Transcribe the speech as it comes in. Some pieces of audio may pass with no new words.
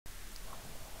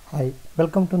Hi,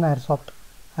 welcome to Nairsoft.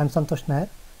 I am Santosh Nair.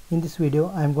 In this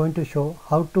video, I am going to show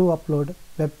how to upload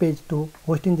web page to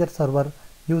Hostinger server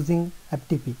using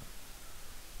FTP.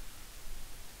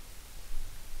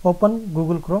 Open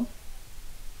Google Chrome,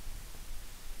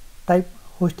 type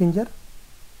Hostinger,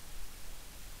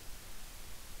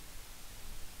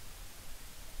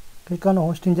 click on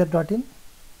hostinger.in,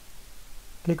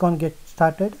 click on Get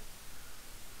Started,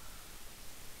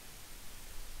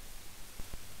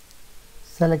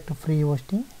 select free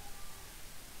hosting,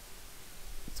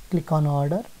 click on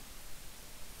Order,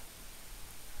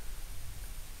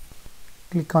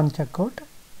 click on Checkout,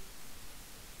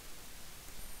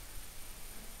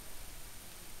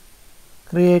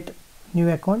 create new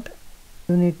account.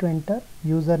 You need to enter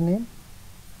username,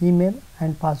 email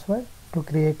and password to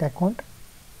create account.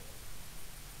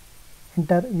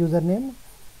 Enter username,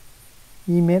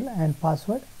 email and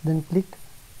password, then click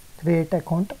create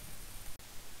account.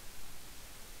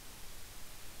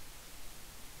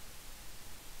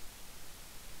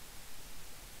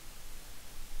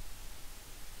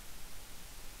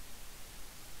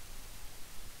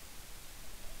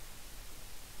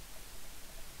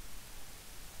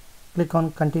 Click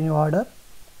on continue order.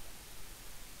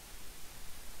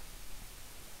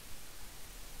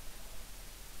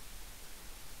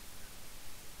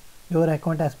 Your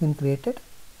account has been created.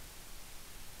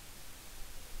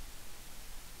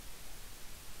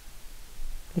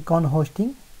 Click on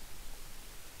hosting.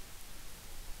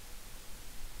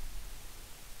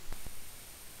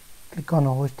 Click on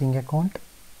hosting account.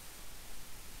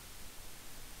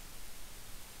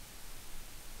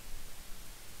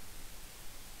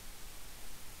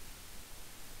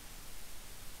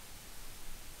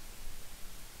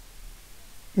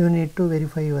 You need to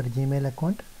verify your Gmail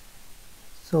account.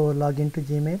 So log into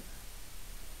Gmail.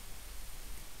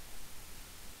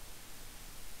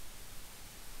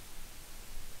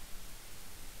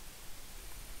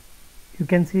 You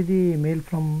can see the mail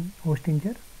from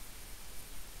Hostinger.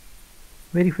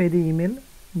 Verify the email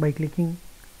by clicking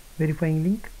verifying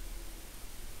link.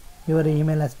 Your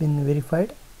email has been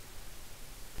verified.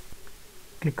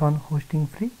 Click on hosting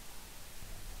free.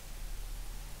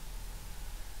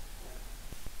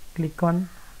 Click on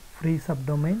free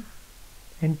subdomain.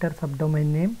 Enter subdomain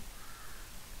name.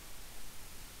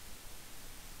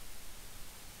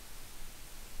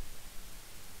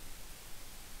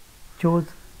 Choose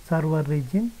server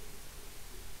region.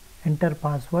 Enter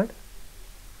password.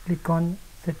 Click on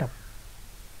setup.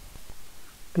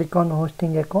 Click on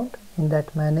hosting account. In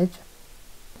that manage.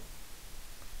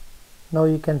 Now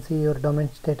you can see your domain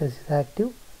status is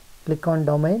active. Click on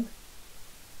domain.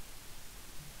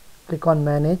 Click on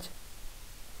manage.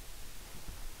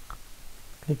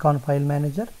 Click on file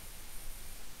manager.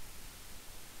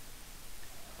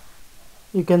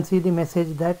 You can see the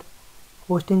message that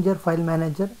Hostinger file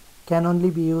manager can only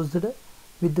be used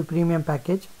with the premium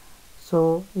package.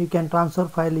 So you can transfer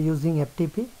file using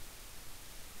FTP.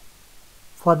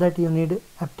 For that you need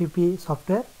FTP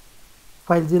software.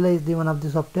 FileZilla is the one of the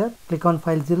software. Click on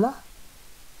FileZilla.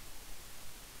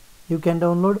 You can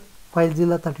download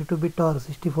FileZilla 32-bit or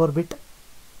 64-bit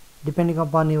depending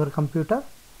upon your computer.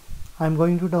 I am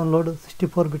going to download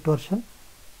 64-bit version.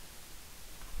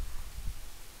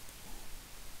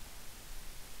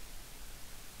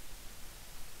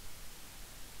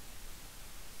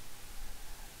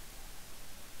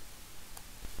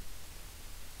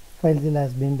 FileZilla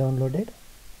has been downloaded.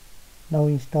 Now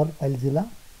install FileZilla.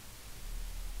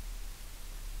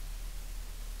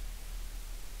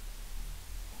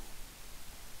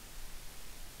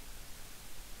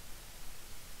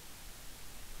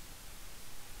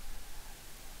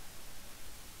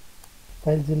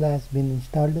 FileZilla has been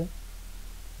installed.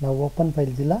 Now open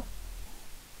FileZilla.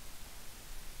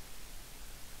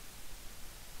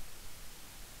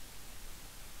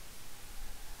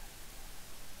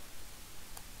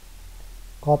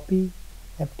 Copy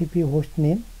FTP host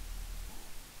name.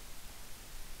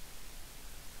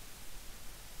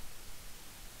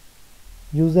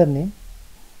 Username.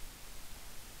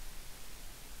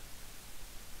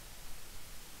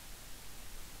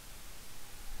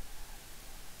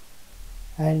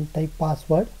 And type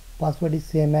password. Password is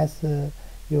same as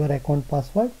your account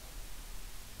password.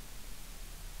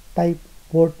 Type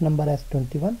port number as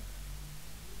 21.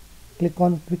 Click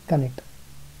on quick connect.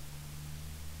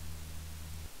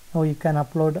 Now you can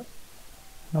upload.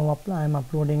 Now I am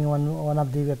uploading one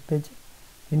of the web page,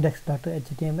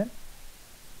 index.html.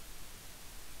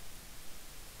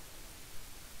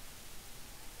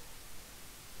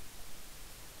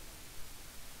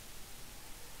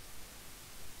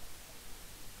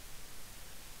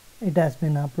 It has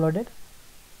been uploaded.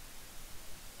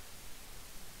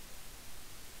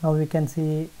 Now we can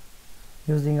see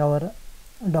using our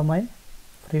domain,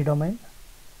 free domain,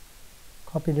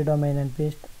 copy the domain and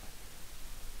paste.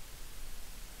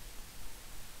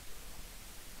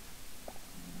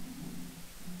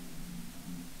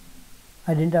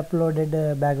 I didn't upload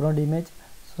the background image,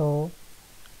 so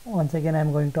once again I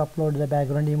am going to upload the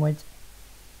background image.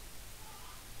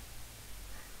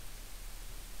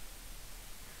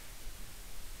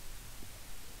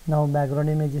 Now background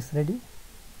image is ready.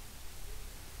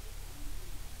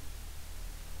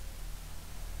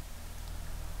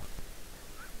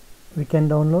 We can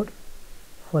download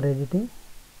for editing.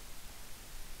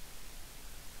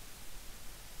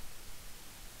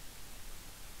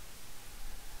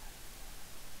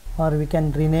 Or we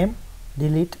can rename,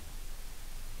 delete.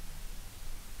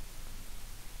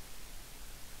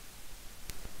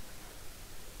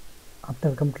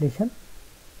 After completion,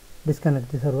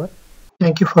 disconnect the server.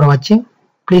 Thank you for watching.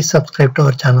 Please subscribe to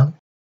our channel.